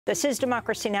This is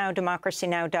Democracy Now!,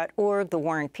 democracynow.org, The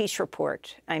War and Peace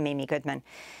Report. I'm Amy Goodman.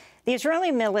 The Israeli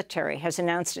military has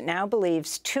announced it now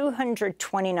believes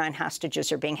 229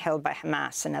 hostages are being held by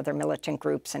Hamas and other militant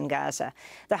groups in Gaza.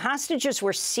 The hostages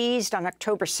were seized on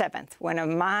October 7th when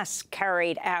Hamas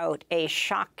carried out a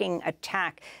shocking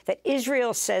attack that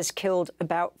Israel says killed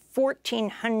about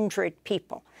 1,400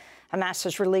 people. Hamas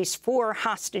has released 4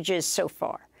 hostages so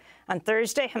far. On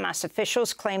Thursday, Hamas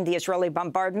officials claimed the Israeli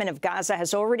bombardment of Gaza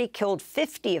has already killed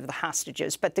 50 of the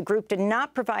hostages, but the group did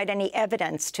not provide any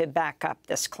evidence to back up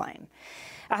this claim.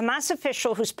 A Hamas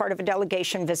official who's part of a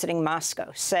delegation visiting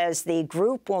Moscow says the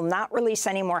group will not release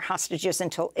any more hostages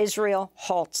until Israel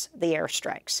halts the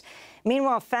airstrikes.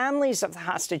 Meanwhile, families of the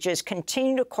hostages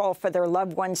continue to call for their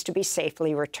loved ones to be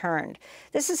safely returned.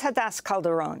 This is Hadass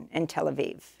Calderon in Tel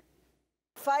Aviv.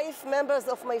 5 members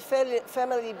of my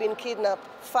family been kidnapped.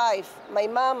 5. My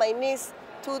mom, my niece,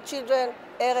 2 children,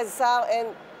 Erez, Sar, and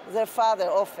their father,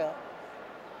 Ofer.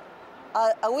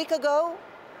 A week ago,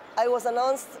 I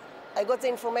got the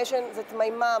information that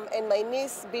my mom and my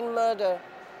niece been murdered.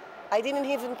 I didn't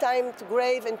have time to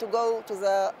grave and to go to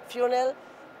the funeral.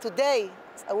 Today,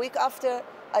 a week after,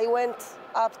 I went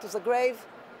up to the grave.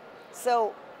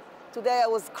 So today I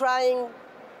was crying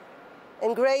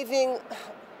and grieving.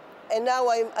 And now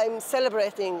I'm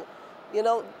celebrating. You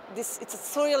know, it's a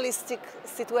surrealistic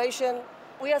situation.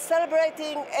 We are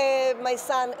celebrating my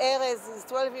son, Erez, is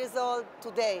 12 years old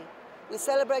today. We're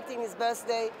celebrating his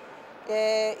birthday.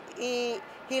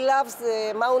 He loves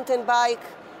the mountain bike,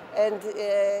 and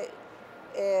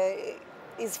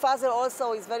his father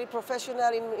also is very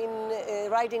professional in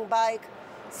riding bike.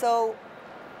 So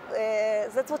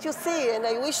that's what you see, and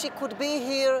I wish he could be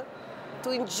here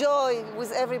to enjoy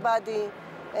with everybody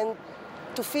and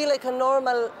to feel like a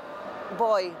normal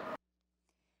boy.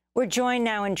 We're joined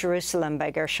now in Jerusalem by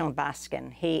Gershon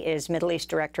Baskin. He is Middle East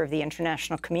Director of the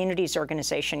International Communities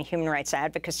Organization Human Rights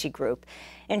Advocacy Group.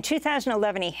 In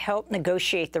 2011, he helped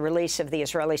negotiate the release of the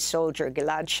Israeli soldier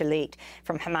Gilad Shalit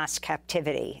from Hamas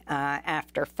captivity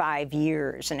after 5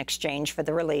 years in exchange for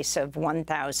the release of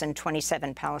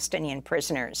 1,027 Palestinian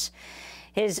prisoners.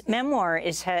 His memoir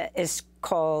is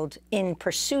called In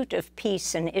Pursuit of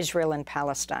Peace in Israel and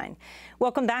Palestine.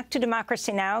 Welcome back to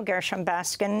Democracy Now!, Gershon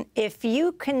Baskin. If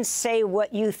you can say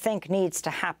what you think needs to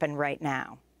happen right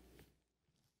now.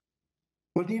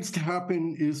 What needs to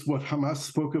happen is what Hamas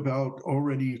spoke about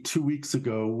already 2 weeks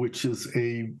ago, which is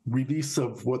a release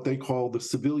of what they call the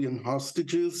civilian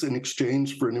hostages in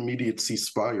exchange for an immediate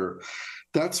ceasefire.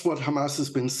 That's what Hamas has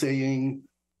been saying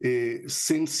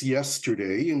since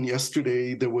yesterday. And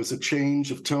yesterday there was a change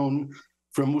of tone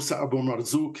from Musa Abu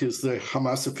Marzouk, is the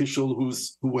Hamas official who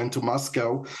went to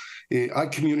Moscow. I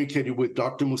communicated with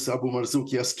Dr. Musa Abu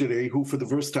Marzouk yesterday, who for the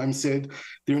first time said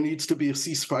there needs to be a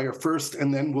ceasefire first,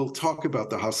 and then we'll talk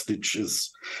about the hostages.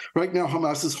 Right now,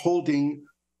 Hamas is holding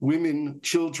women,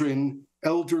 children,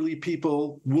 elderly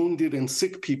people, wounded and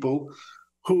sick people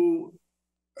who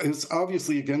is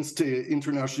obviously against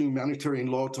international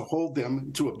humanitarian law to hold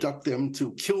them, to abduct them,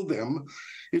 to kill them.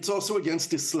 It's also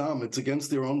against Islam. It's against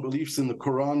their own beliefs in the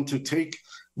Quran to take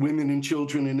women and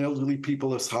children and elderly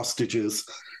people as hostages.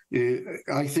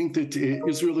 I think that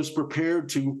Israel is prepared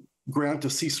to grant a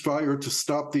ceasefire to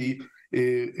stop the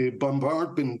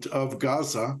bombardment of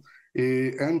Gaza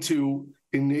and to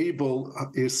enable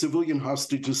civilian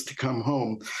hostages to come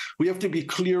home. We have to be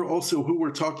clear also who we're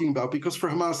talking about, because for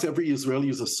Hamas, every Israeli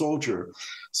is a soldier.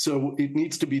 So it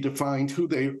needs to be defined who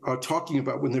they are talking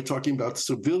about when they're talking about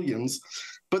civilians.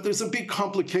 But there's a big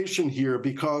complication here,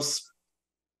 because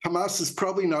Hamas is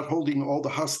probably not holding all the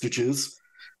hostages.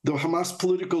 The Hamas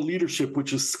political leadership,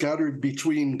 which is scattered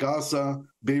between Gaza,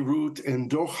 Beirut, and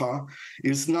Doha,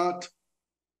 is not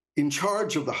in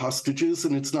charge of the hostages,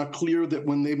 and it's not clear that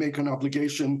when they make an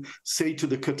obligation, say to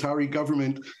the Qatari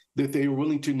government, that they are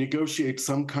willing to negotiate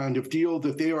some kind of deal,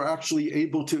 that they are actually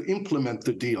able to implement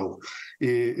the deal.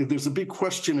 There's a big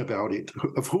question about it,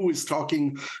 of who is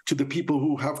talking to the people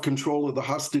who have control of the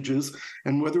hostages,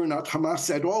 and whether or not Hamas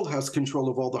at all has control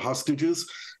of all the hostages,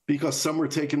 because some were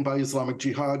taken by Islamic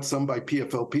Jihad, some by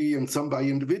PFLP, and some by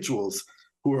individuals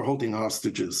who are holding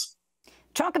hostages.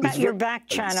 Talk about your back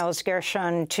channels,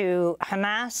 Gershon, to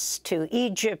Hamas, to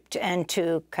Egypt, and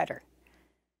to Qatar.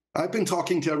 I've been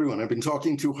talking to everyone. I've been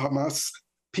talking to Hamas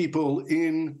people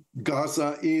in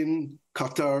Gaza, in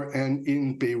Qatar, and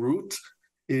in Beirut.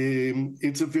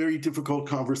 It's a very difficult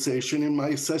conversation. In my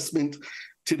assessment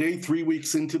today, 3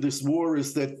 weeks into this war,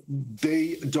 is that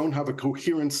they don't have a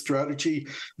coherent strategy.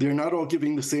 They're not all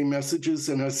giving the same messages.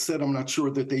 And as I said, I'm not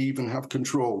sure that they even have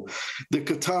control. The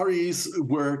Qataris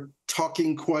were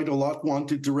talking quite a lot,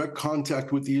 wanted direct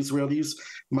contact with the Israelis.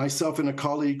 Myself and a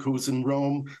colleague who's in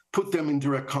Rome put them in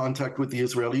direct contact with the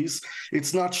Israelis.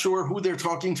 It's not sure who they're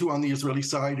talking to on the Israeli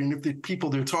side, and if the people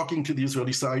they're talking to the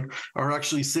Israeli side are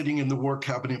actually sitting in the war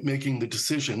cabinet making the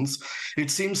decisions.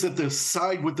 It seems that the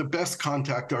side with the best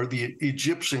contact are the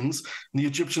Egyptians. The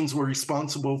Egyptians were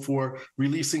responsible for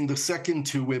releasing the second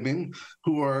two women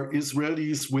who are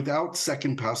Israelis without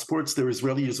second passports. They're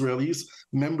Israelis,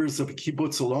 members of a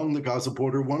kibbutz along the Gaza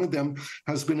border. One of them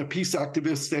has been a peace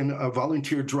activist and a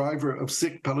volunteer driver of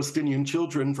sick Palestinian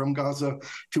children from Gaza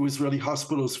to Israeli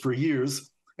hospitals for years.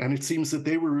 And it seems that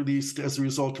they were released as a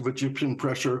result of Egyptian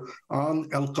pressure on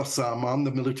El-Qassam, on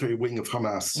the military wing of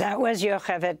Hamas. That was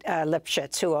Yocheved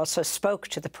Lipschitz, who also spoke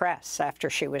to the press after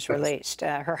she was released.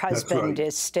 Her husband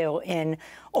is still in,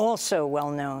 also well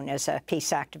known as a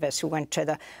peace activist who went to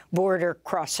the border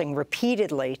crossing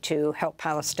repeatedly to help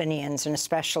Palestinians, and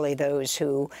especially those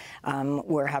who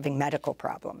were having medical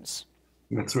problems.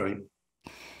 That's right.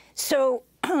 So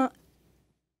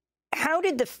how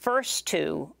did the first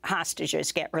two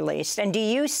hostages get released? And do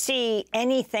you see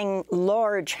anything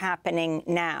large happening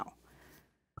now?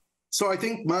 So I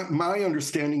think my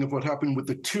understanding of what happened with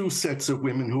the two sets of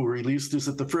women who were released is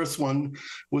that the first one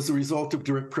was the result of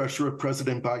direct pressure of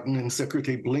President Biden and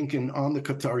Secretary Blinken on the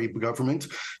Qatari government,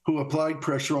 who applied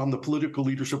pressure on the political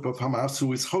leadership of Hamas,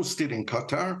 who is hosted in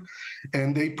Qatar.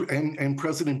 And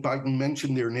President Biden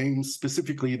mentioned their names,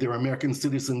 specifically they're American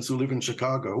citizens who live in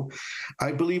Chicago.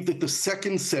 I believe that the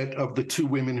second set of the two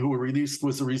women who were released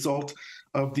was a result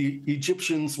of the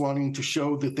Egyptians wanting to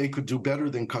show that they could do better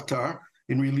than Qatar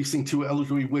in releasing two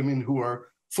elderly women who are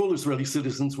full Israeli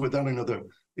citizens without another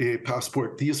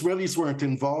passport. The Israelis weren't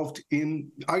involved in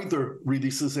either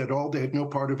releases at all. They had no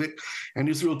part of it, and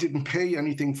Israel didn't pay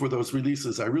anything for those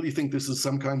releases. I really think this is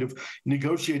some kind of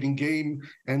negotiating game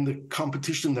and the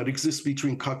competition that exists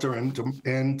between Qatar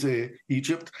and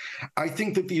Egypt. I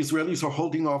think that the Israelis are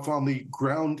holding off on the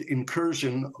ground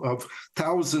incursion of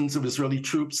thousands of Israeli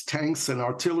troops, tanks, and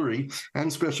artillery,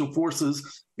 and special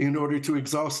forces in order to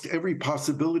exhaust every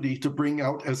possibility to bring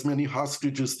out as many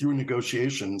hostages through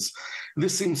negotiations.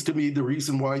 This seems to me the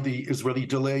reason why the Israeli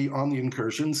delay on the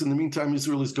incursions. In the meantime,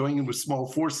 Israel is going in with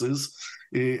small forces.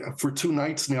 For 2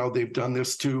 nights now, they've done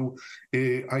this to,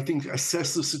 I think,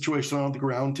 assess the situation on the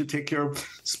ground, to take care of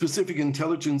specific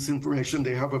intelligence information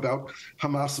they have about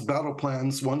Hamas battle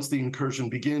plans once the incursion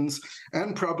begins,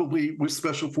 and probably with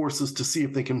special forces to see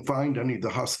if they can find any of the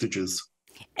hostages.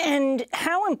 And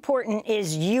how important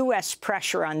is U.S.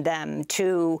 pressure on them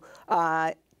to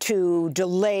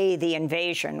delay the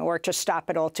invasion or to stop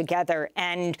it altogether?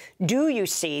 And do you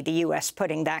see the U.S.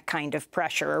 putting that kind of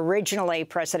pressure? Originally,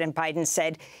 President Biden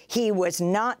said he was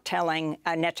not telling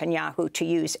Netanyahu to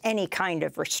use any kind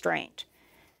of restraint.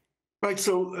 Right.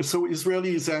 So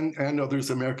Israelis and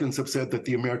others, Americans, have said that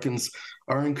the Americans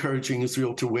are encouraging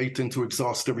Israel to wait and to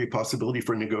exhaust every possibility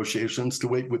for negotiations, to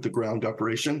wait with the ground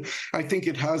operation. I think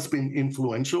it has been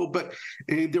influential, but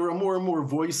there are more and more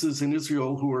voices in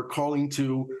Israel who are calling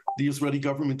to the Israeli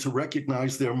government to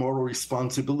recognize their moral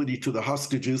responsibility to the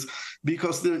hostages,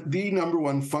 because the number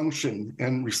one function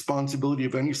and responsibility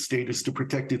of any state is to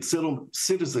protect its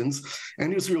citizens,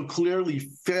 and Israel clearly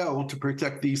failed to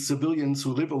protect these civilians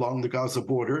who live along the Gaza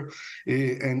border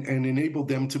and enable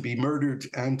them to be murdered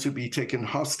and to be taken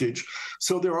hostage.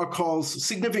 So there are calls,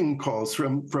 significant calls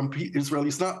from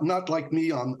Israelis, not like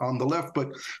me on the left, but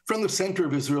from the center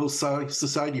of Israel's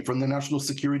society, from the national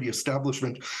security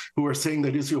establishment, who are saying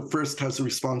that Israel first has a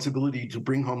responsibility to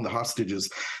bring home the hostages.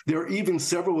 There are even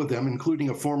several of them, including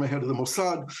a former head of the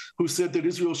Mossad, who said that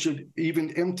Israel should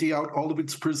even empty out all of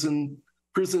its prisons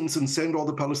and send all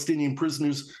the Palestinian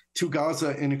prisoners to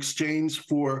Gaza in exchange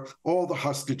for all the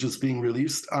hostages being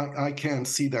released. I can't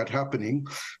see that happening,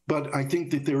 but I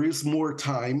think that there is more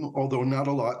time, although not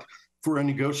a lot, for a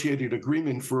negotiated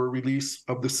agreement for a release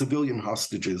of the civilian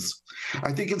hostages.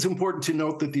 I think it's important to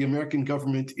note that the American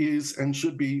government is and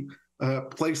should be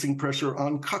placing pressure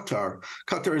on Qatar.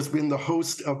 Qatar has been the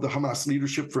host of the Hamas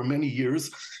leadership for many years.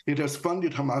 It has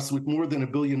funded Hamas with more than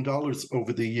 $1 billion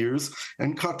over the years.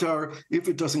 And Qatar, if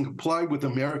it doesn't comply with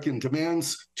American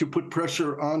demands to put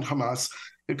pressure on Hamas,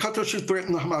 Qatar should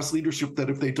threaten the Hamas leadership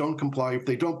that if they don't comply, if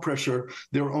they don't pressure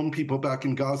their own people back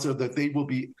in Gaza, that they will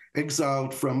be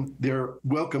exiled from their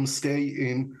welcome stay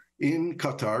in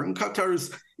Qatar. And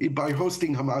Qatar, by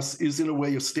hosting Hamas, is in a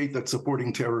way a state that's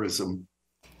supporting terrorism.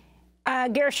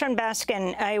 Gershon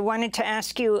Baskin, I wanted to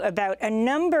ask you about a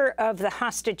number of the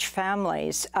hostage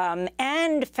families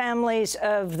and families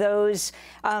of those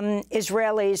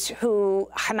Israelis who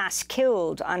Hamas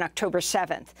killed on October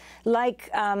 7th, like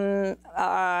Chaim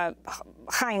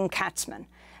Katzman,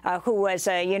 who was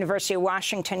a University of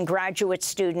Washington graduate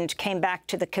student, came back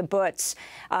to the kibbutz.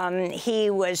 He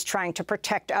was trying to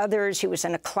protect others. He was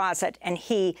in a closet, and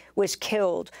he was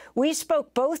killed. We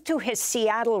spoke both to his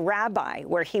Seattle rabbi,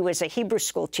 where he was a Hebrew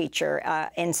school teacher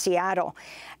in Seattle,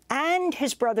 and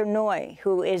his brother Noy,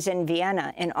 who is in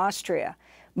Vienna, in Austria.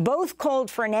 Both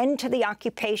called for an end to the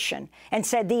occupation and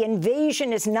said the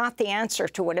invasion is not the answer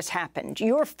to what has happened.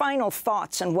 Your final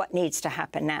thoughts on what needs to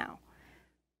happen now?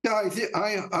 Yeah,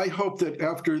 I hope that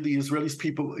after the Israeli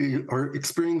people are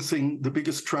experiencing the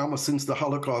biggest trauma since the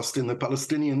Holocaust and the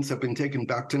Palestinians have been taken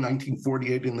back to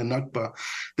 1948 in the Nakba,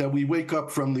 that we wake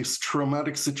up from this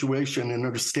traumatic situation and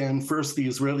understand first, the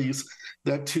Israelis,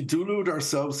 that to delude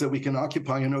ourselves that we can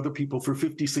occupy another people for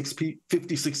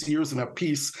 56 years and have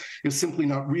peace is simply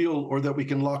not real, or that we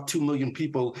can lock 2 million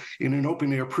people in an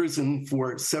open-air prison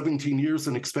for 17 years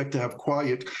and expect to have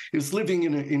quiet is living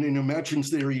in an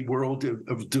imaginary world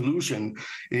of delusion.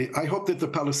 I hope that the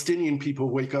Palestinian people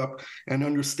wake up and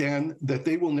understand that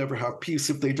they will never have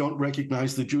peace if they don't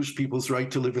recognize the Jewish people's right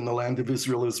to live in the land of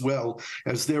Israel as well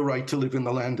as their right to live in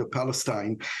the land of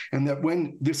Palestine. And that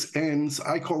when this ends,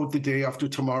 I call it the day after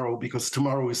tomorrow, because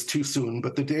tomorrow is too soon,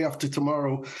 but the day after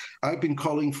tomorrow, I've been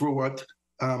calling for what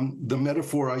the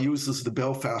metaphor I use is the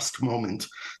Belfast moment,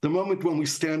 the moment when we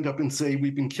stand up and say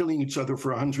we've been killing each other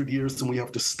for 100 years and we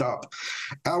have to stop.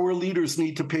 Our leaders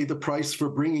need to pay the price for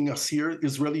bringing us here,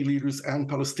 Israeli leaders and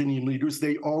Palestinian leaders.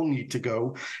 They all need to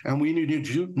go. And we need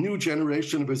a new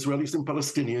generation of Israelis and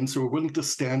Palestinians who are willing to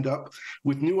stand up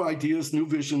with new ideas, new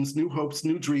visions, new hopes,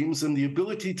 new dreams, and the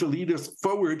ability to lead us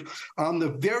forward on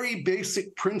the very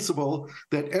basic principle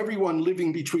that everyone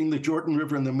living between the Jordan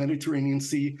River and the Mediterranean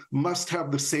Sea must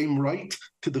have the same right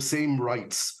to the same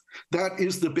rights. That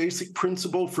is the basic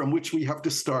principle from which we have to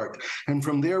start. And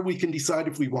from there, we can decide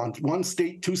if we want 1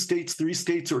 state, 2 states, 3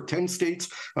 states, or 10 states,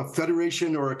 a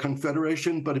federation or a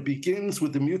confederation. But it begins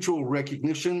with the mutual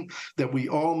recognition that we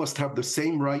all must have the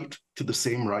same right to the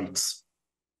same rights.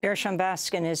 Gershon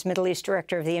Baskin is Middle East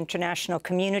Director of the International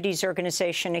Communities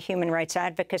Organization, a human rights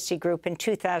advocacy group. In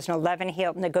 2011, he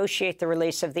helped negotiate the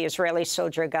release of the Israeli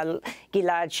soldier Gilad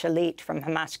Shalit from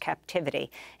Hamas captivity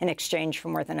in exchange for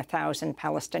more than 1,000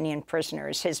 Palestinian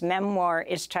prisoners. His memoir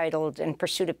is titled In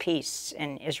Pursuit of Peace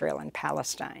in Israel and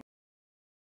Palestine.